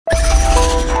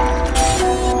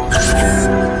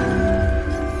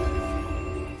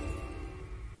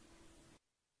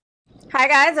Hi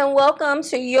guys, and welcome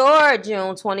to your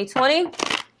June 2020.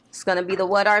 It's going to be the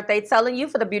What Aren't They Telling You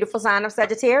for the beautiful sign of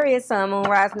Sagittarius, Sun, Moon,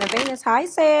 Rising, and Venus. Hi,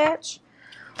 Sag.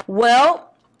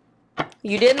 Well,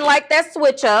 you didn't like that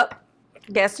switch up.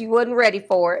 Guess you wasn't ready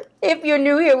for it. If you're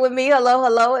new here with me, hello,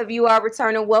 hello. If you are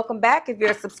returning, welcome back. If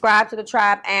you're subscribed to the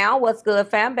tribe, what's good,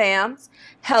 fam bams?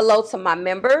 Hello to my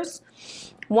members.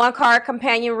 One card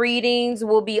companion readings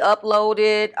will be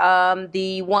uploaded.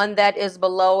 The one that is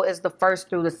below is the 1st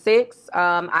through the 6th.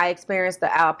 I experienced the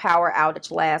power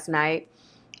outage last night.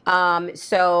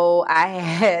 So I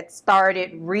had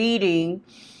started reading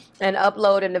and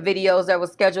uploading the videos that were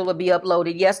scheduled to be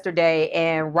uploaded yesterday.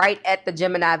 And right at the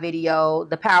Gemini video,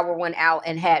 the power went out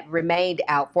and had remained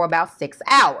out for about 6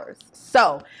 hours.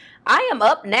 So I am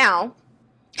up now,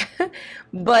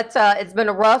 but it's been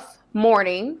a rough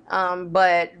morning,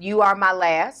 but you are my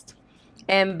last.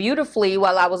 And beautifully,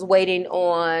 while I was waiting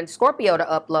on Scorpio to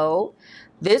upload,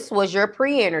 this was your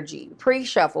pre-energy,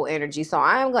 pre-shuffle energy. So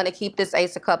I am going to keep this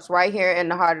Ace of Cups right here in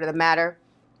the heart of the matter.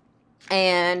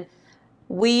 And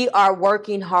we are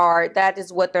working hard. That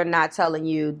is what they're not telling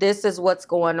you. This is what's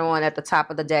going on at the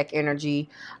top of the deck energy.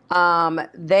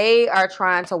 They are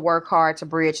trying to work hard to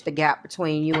bridge the gap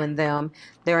between you and them.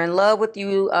 They're in love with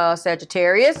you,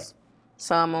 Sagittarius,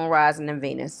 Sun, Moon, Rising, and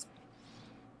Venus.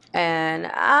 And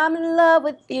I'm in love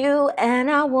with you,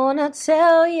 and I want to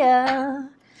tell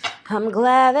you, I'm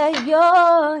glad that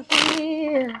you're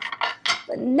here.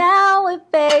 But now we're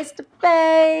face to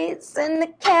face in the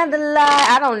candlelight.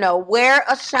 I don't know where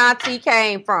Ashanti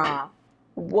came from.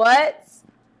 What?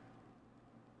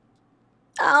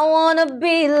 I want to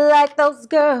be like those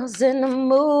girls in the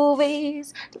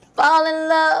movies, to fall in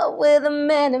love with a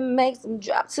man and makes him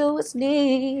drop to his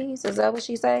knees. Is that what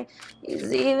she say?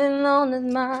 He's even on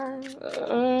his mind.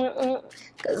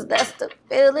 Cause that's the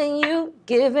feeling you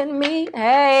giving me.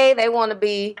 Hey, they want to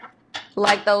be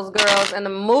like those girls in the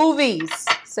movies,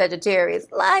 Sagittarius.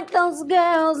 Like those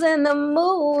girls in the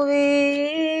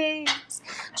movies,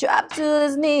 drop to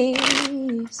his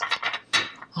knees.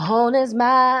 On his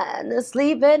mind,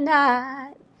 asleep at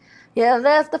night. Yeah,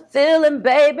 that's the feeling,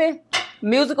 baby.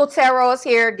 Musical tarot is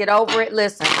here. Get over it.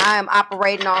 Listen, I am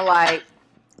operating on like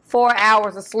 4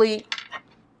 hours of sleep.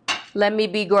 Let me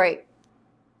be great.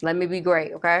 Let me be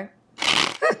great, okay?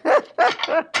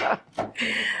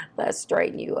 Let's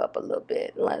straighten you up a little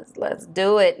bit. Let's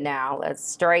do it now. Let's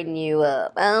straighten you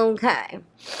up. Okay.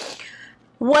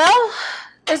 Well,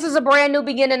 this is a brand new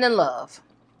beginning in love.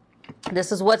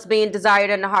 This is what's being desired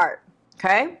in the heart,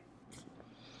 okay?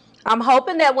 I'm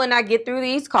hoping that when I get through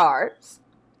these cards,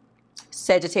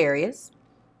 Sagittarius,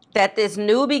 that this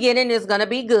new beginning is going to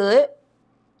be good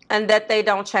and that they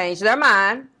don't change their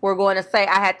mind. We're going to say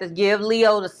I had to give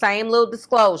Leo the same little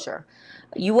disclosure.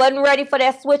 You wasn't ready for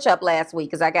that switch up last week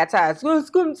because I got tired.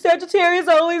 Sagittarius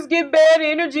always get bad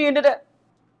energy into that.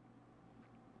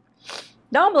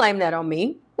 Don't blame that on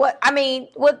me. What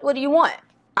do you want?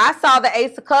 I saw the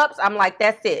Ace of Cups. I'm like,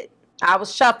 that's it. I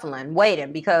was shuffling,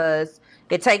 waiting, because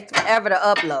it takes forever to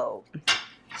upload.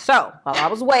 So, while I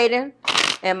was waiting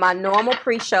in my normal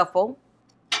pre-shuffle,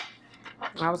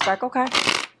 I was like, okay.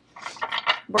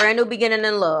 Brand new beginning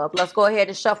in love. Let's go ahead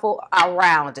and shuffle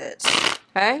around it.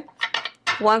 Okay?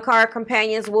 One card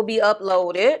companions will be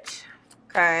uploaded.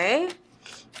 Okay?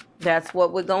 That's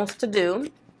what we're going to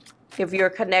do. If you're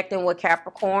connecting with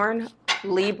Capricorn,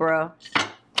 Libra,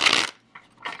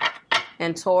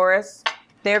 and Taurus,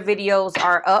 their videos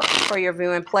are up for your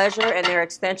viewing pleasure, and their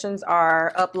extensions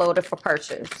are uploaded for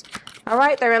purchase. All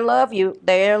right, they're in love.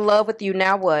 They're in love with you.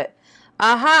 Now what?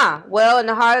 Well, in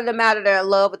the heart of the matter, they're in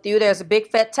love with you. There's a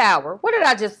big fat tower. What did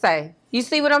I just say? You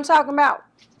see what I'm talking about?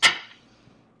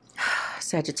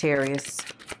 Sagittarius.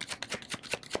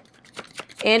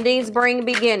 Endings bring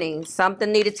beginnings.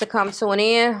 Something needed to come to an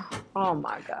end. Oh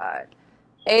my God.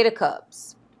 8 of Cups.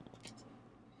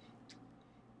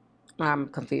 I'm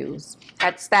confused.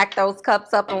 I'd stack those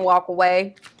cups up and walk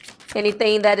away.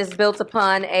 Anything that is built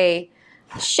upon a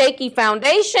shaky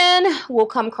foundation will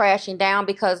come crashing down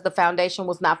because the foundation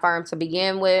was not firm to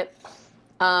begin with.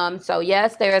 So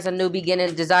yes, there is a new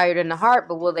beginning desired in the heart,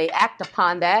 but will they act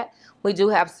upon that? We do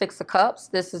have 6 of Cups.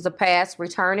 This is a past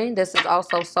returning. This is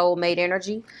also soulmate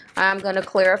energy. I'm going to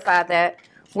clarify that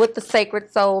with the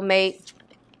sacred soulmate.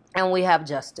 And we have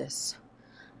justice.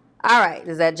 All right.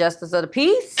 Is that justice of the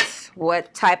peace?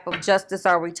 What type of justice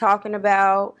are we talking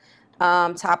about?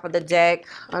 Top of the deck,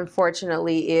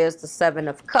 unfortunately, is the 7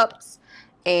 of Cups.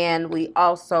 And we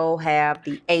also have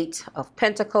the 8 of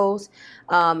Pentacles,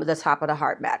 the top of the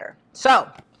heart matter. So,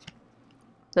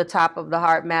 the top of the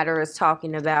heart matter is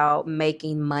talking about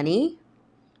making money.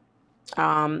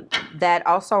 That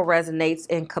also resonates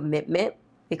in commitment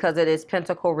because it is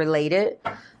pentacle related.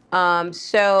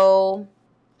 So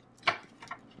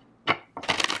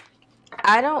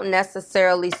I don't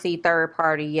necessarily see third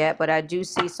party yet, but I do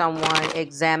see someone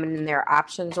examining their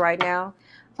options right now.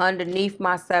 Underneath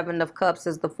my 7 of Cups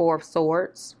is the 4 of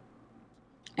Swords.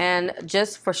 And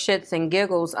just for shits and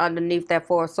giggles, underneath that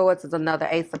 4 of Swords is another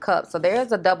Ace of Cups. So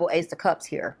there's a double Ace of Cups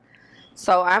here.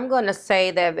 So I'm going to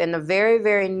say that in the very,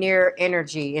 very near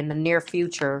energy, in the near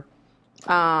future,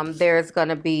 there's going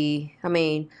to be, I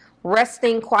mean,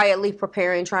 resting, quietly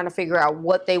preparing, trying to figure out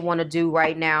what they want to do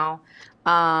right now.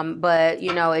 But,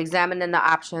 you know, examining the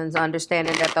options,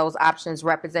 understanding that those options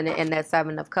represented in that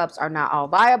 7 of Cups are not all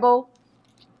viable.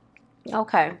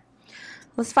 Okay.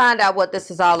 Let's find out what this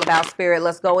is all about, Spirit.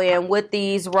 Let's go in with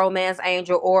these Romance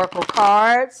Angel Oracle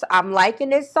cards. I'm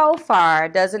liking it so far.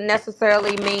 Doesn't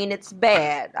necessarily mean it's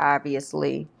bad,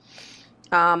 obviously.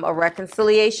 A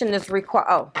reconciliation is required.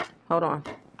 Oh, hold on.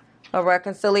 A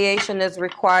reconciliation is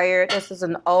required. This is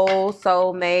an old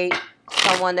soulmate.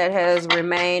 Someone that has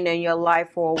remained in your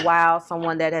life for a while.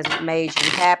 Someone that has made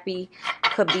you happy.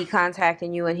 Could be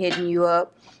contacting you and hitting you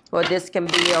up. Or this can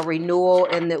be a renewal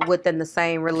within the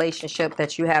same relationship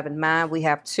that you have in mind. We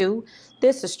have 2.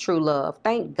 This is true love.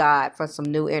 Thank God for some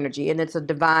new energy. And it's a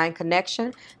divine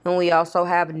connection. And we also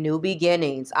have new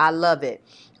beginnings. I love it.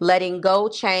 Letting go,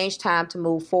 change, time to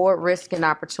move forward, risk and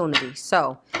opportunity.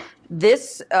 So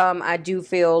this, I do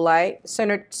feel like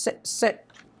synergistic.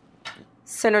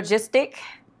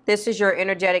 This is your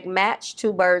energetic match.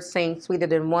 2 birds sing sweeter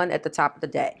than one at the top of the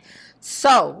day.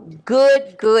 So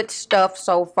good stuff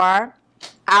so far.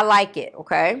 I like it.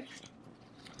 Okay.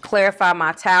 Clarify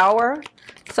my Tower.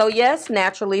 So yes,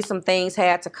 naturally some things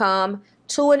had to come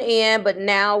to an end, but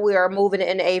now we are moving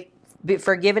in a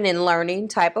forgiving and learning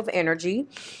type of energy,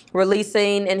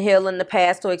 releasing and healing the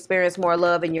past to experience more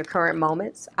love in your current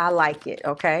moments. I like it.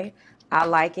 Okay. I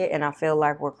like it. And I feel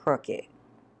like we're crooked.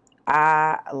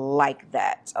 I like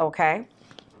that. Okay.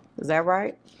 Is that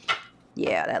right?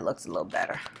 Yeah, that looks a little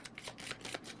better.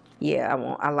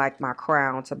 Yeah, I like my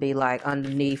crown to be like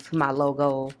underneath my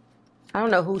logo. I don't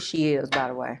know who she is, by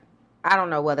the way. I don't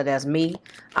know whether that's me.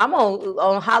 I'm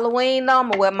on Halloween though, I'm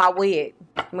gonna wear my wig.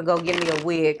 I'm gonna go get me a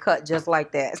wig cut just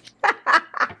like that.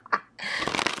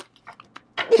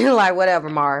 You're like, whatever,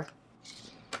 Marv.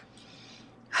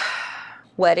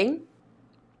 Wedding.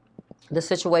 The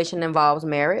situation involves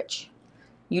marriage.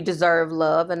 You deserve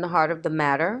love in the heart of the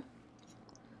matter.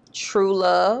 True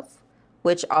love,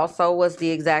 which also was the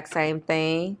exact same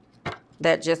thing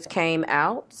that just came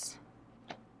out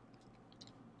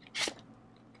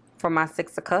for my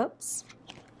 6 of Cups.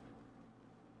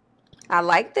 I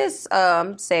like this,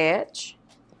 Sag.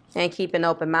 And keep an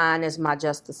open mind is my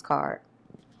Justice card.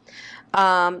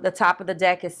 The top of the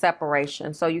deck is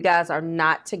separation. So you guys are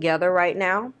not together right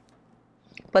now.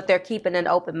 But they're keeping an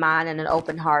open mind and an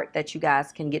open heart that you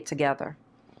guys can get together.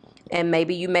 And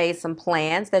maybe you made some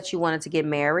plans that you wanted to get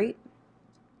married.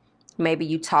 Maybe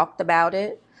you talked about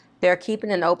it. They're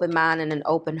keeping an open mind and an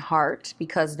open heart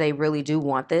because they really do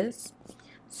want this.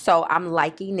 So I'm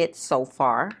liking it so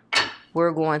far.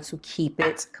 We're going to keep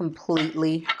it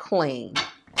completely clean.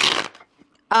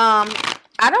 I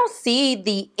don't see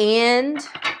the end.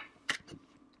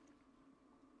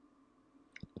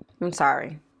 I'm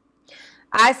sorry.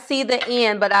 I see the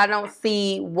end, but I don't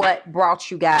see what brought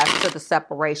you guys to the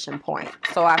separation point.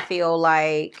 So I feel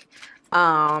like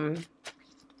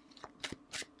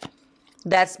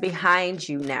that's behind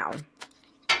you now.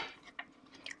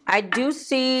 I do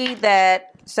see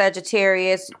that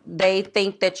Sagittarius, they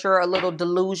think that you're a little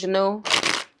delusional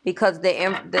because the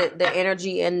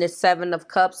energy in the 7 of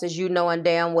Cups is you knowing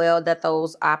damn well that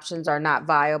those options are not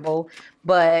viable,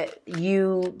 but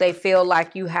they feel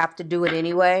like you have to do it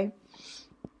anyway.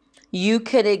 You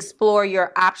could explore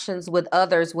your options with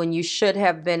others when you should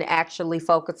have been actually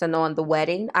focusing on the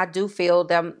wedding. I do feel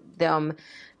them,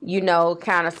 you know,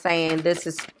 kind of saying this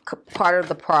is part of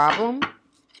the problem.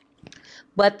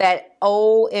 But that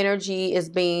old energy is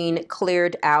being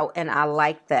cleared out, and I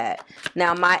like that.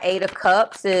 Now, my 8 of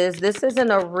Cups this isn't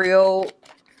a real...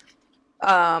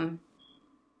 there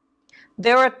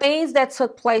are things that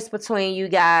took place between you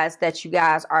guys that you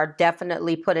guys are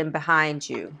definitely putting behind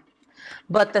you.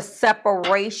 But the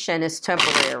separation is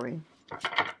temporary.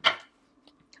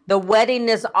 The wedding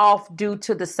is off due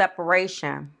to the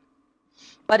separation.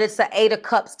 But it's an 8 of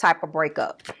Cups type of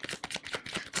breakup.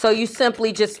 So you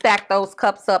simply just stack those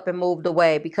cups up and moved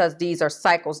away because these are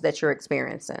cycles that you're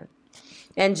experiencing.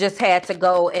 and just had to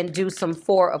go and do some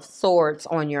Four of Swords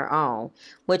on your own,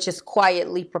 which is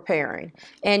quietly preparing.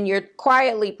 And you're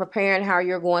quietly preparing how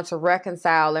you're going to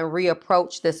reconcile and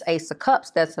reapproach this Ace of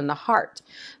Cups that's in the heart.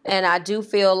 And I do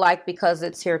feel like, because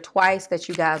it's here twice, that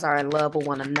you guys are in love with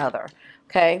one another.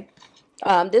 Okay.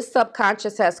 This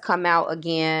subconscious has come out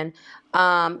again.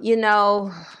 You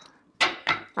know,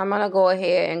 I'm going to go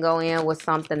ahead and go in with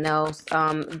something else.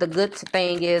 The good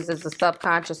thing is the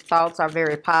subconscious thoughts are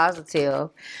very positive.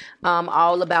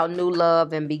 All about new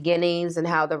love and beginnings and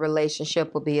how the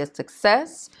relationship will be a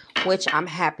success, which I'm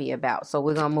happy about. So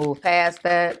we're going to move past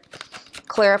that.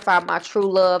 Clarify my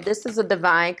true love. This is a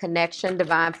divine connection.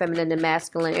 Divine feminine and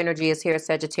masculine energy is here,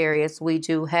 Sagittarius. We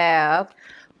do have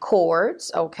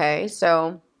cords. Okay,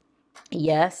 so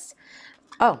yes.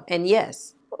 Oh, and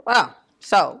yes. Oh,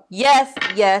 so yes,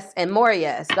 yes, and more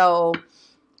yes. So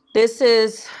this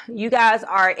is, you guys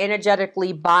are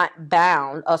energetically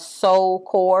bound, a soul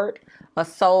cord, a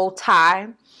soul tie.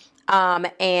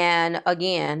 And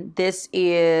again, this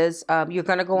is, you're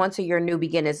going to go into your new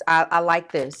beginnings. I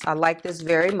like this. I like this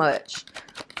very much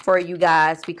for you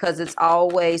guys, because it's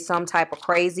always some type of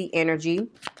crazy energy.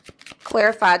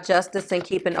 Clarify justice and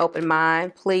keep an open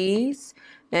mind, please.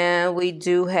 And we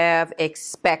do have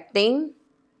expecting.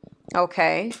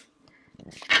 Okay.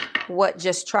 What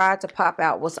just tried to pop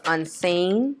out was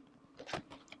unseen.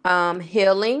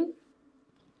 Healing.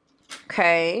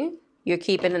 Okay. You're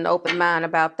keeping an open mind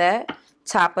about that.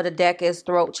 Top of the deck is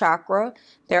throat chakra.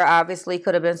 There obviously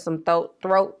could have been some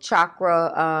throat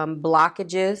chakra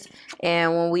blockages.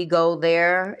 And when we go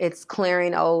there, it's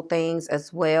clearing old things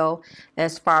as well,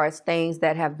 as far as things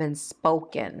that have been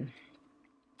spoken.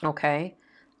 Okay.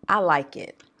 I like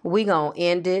it. We gonna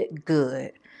end it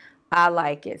good. I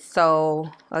like it.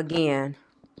 So again,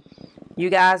 you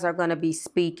guys are going to be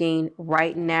speaking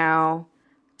right now.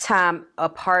 Time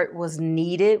apart was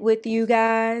needed with you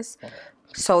guys.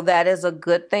 So that is a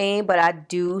good thing. But I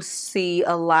do see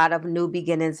a lot of new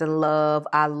beginnings in love.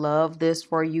 I love this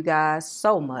for you guys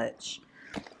so much.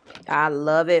 I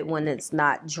love it when it's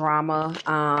not drama.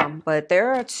 But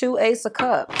there are two Ace of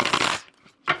Cups.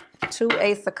 Two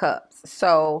Ace of Cups.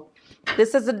 So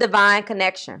this is a divine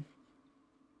connection.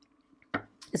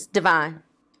 It's divine.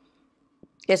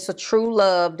 It's a true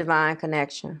love, divine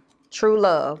connection. True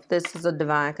love. This is a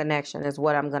divine connection is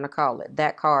what I'm going to call it.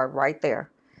 That card right there.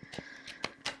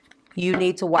 You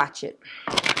need to watch it.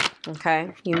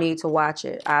 Okay? You need to watch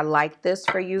it. I like this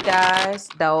for you guys.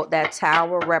 Though that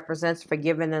tower represents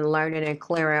forgiving and learning and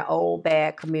clearing old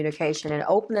bad communication and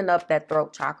opening up that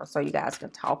throat chakra so you guys can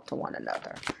talk to one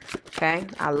another. Okay?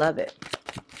 I love it.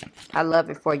 I love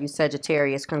it for you,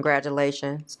 Sagittarius.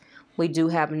 Congratulations. We do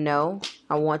have no.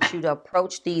 I want you to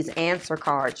approach these answer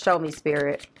cards. Show me,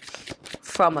 Spirit,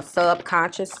 from a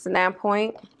subconscious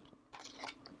standpoint,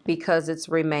 because it's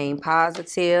remain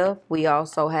positive. We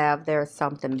also have there's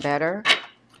something better.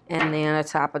 And then the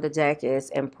top of the deck is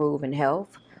improving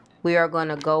health. We are going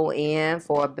to go in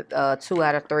for 2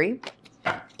 out of 3.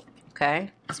 Okay.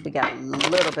 So we got a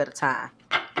little bit of time.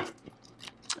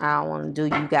 I don't want to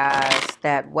do you guys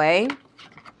that way.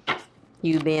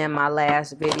 You being my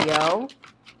last video.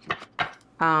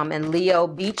 And Leo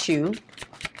beat you.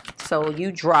 So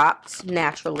you dropped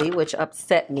naturally, which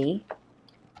upset me.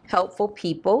 Helpful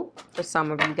people for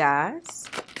some of you guys.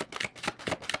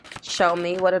 Show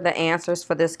me what are the answers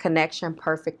for this connection.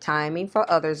 Perfect timing for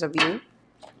others of you.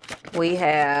 We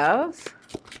have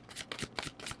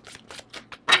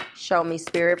show me,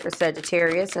 Spirit, for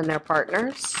Sagittarius and their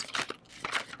partners.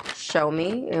 Show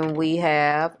me. And we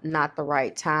have not the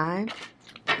right time.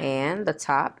 And the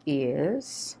top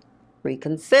is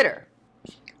reconsider.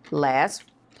 Last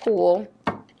pull.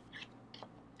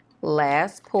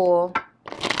 Last pull.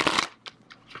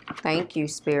 Thank you,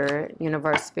 Spirit,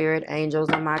 Universe, Spirit, angels,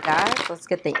 and my guides. Let's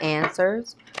get the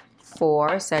answers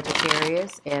for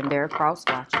Sagittarius and their cross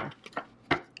watcher.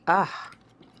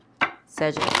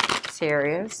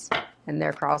 Sagittarius and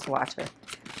their cross watcher.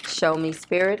 Show me,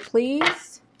 Spirit,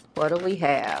 please. What do we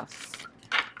have?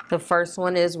 The first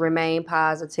one is remain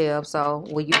positive. So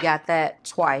you got that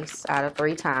twice out of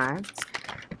 3 times.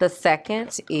 The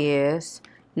second is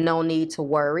no need to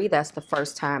worry. That's the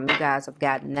first time you guys have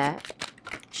gotten that.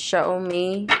 Show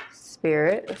me,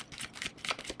 Spirit.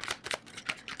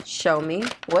 Show me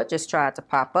what just tried to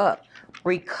pop up.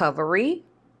 Recovery.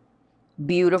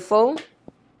 Beautiful.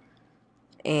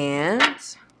 And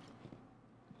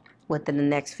within the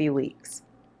next few weeks.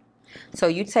 So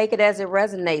you take it as it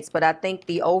resonates, but I think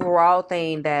the overall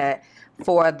thing that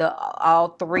for all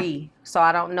 3, so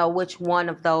I don't know which one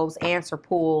of those answer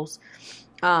pools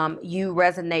you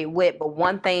resonate with. But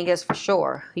one thing is for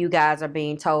sure, you guys are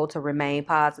being told to remain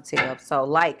positive. So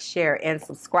like, share, and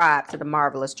subscribe to the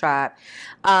Marvelous Tribe.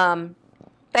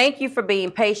 Thank you for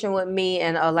being patient with me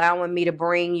and allowing me to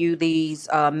bring you these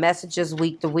messages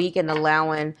week to week, and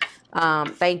allowing,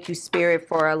 thank you, Spirit,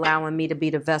 for allowing me to be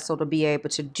the vessel to be able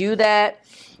to do that.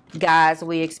 Guys,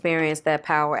 we experienced that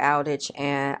power outage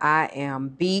and I am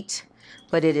beat,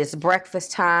 but it is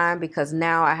breakfast time because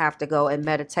now I have to go and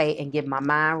meditate and get my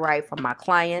mind right for my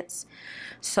clients.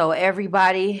 So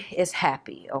everybody is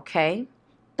happy, okay?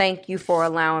 Thank you for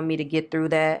allowing me to get through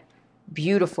that.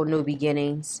 Beautiful new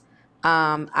beginnings.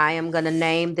 I am going to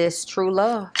name this True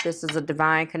Love. This is a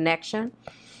divine connection.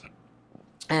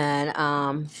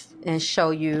 And show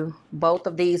you both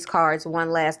of these cards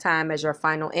one last time as your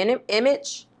final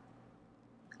image.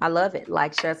 I love it.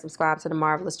 Like, share, subscribe to the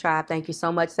Marvelous Tribe. Thank you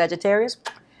so much, Sagittarius.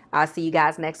 I'll see you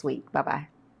guys next week. Bye-bye.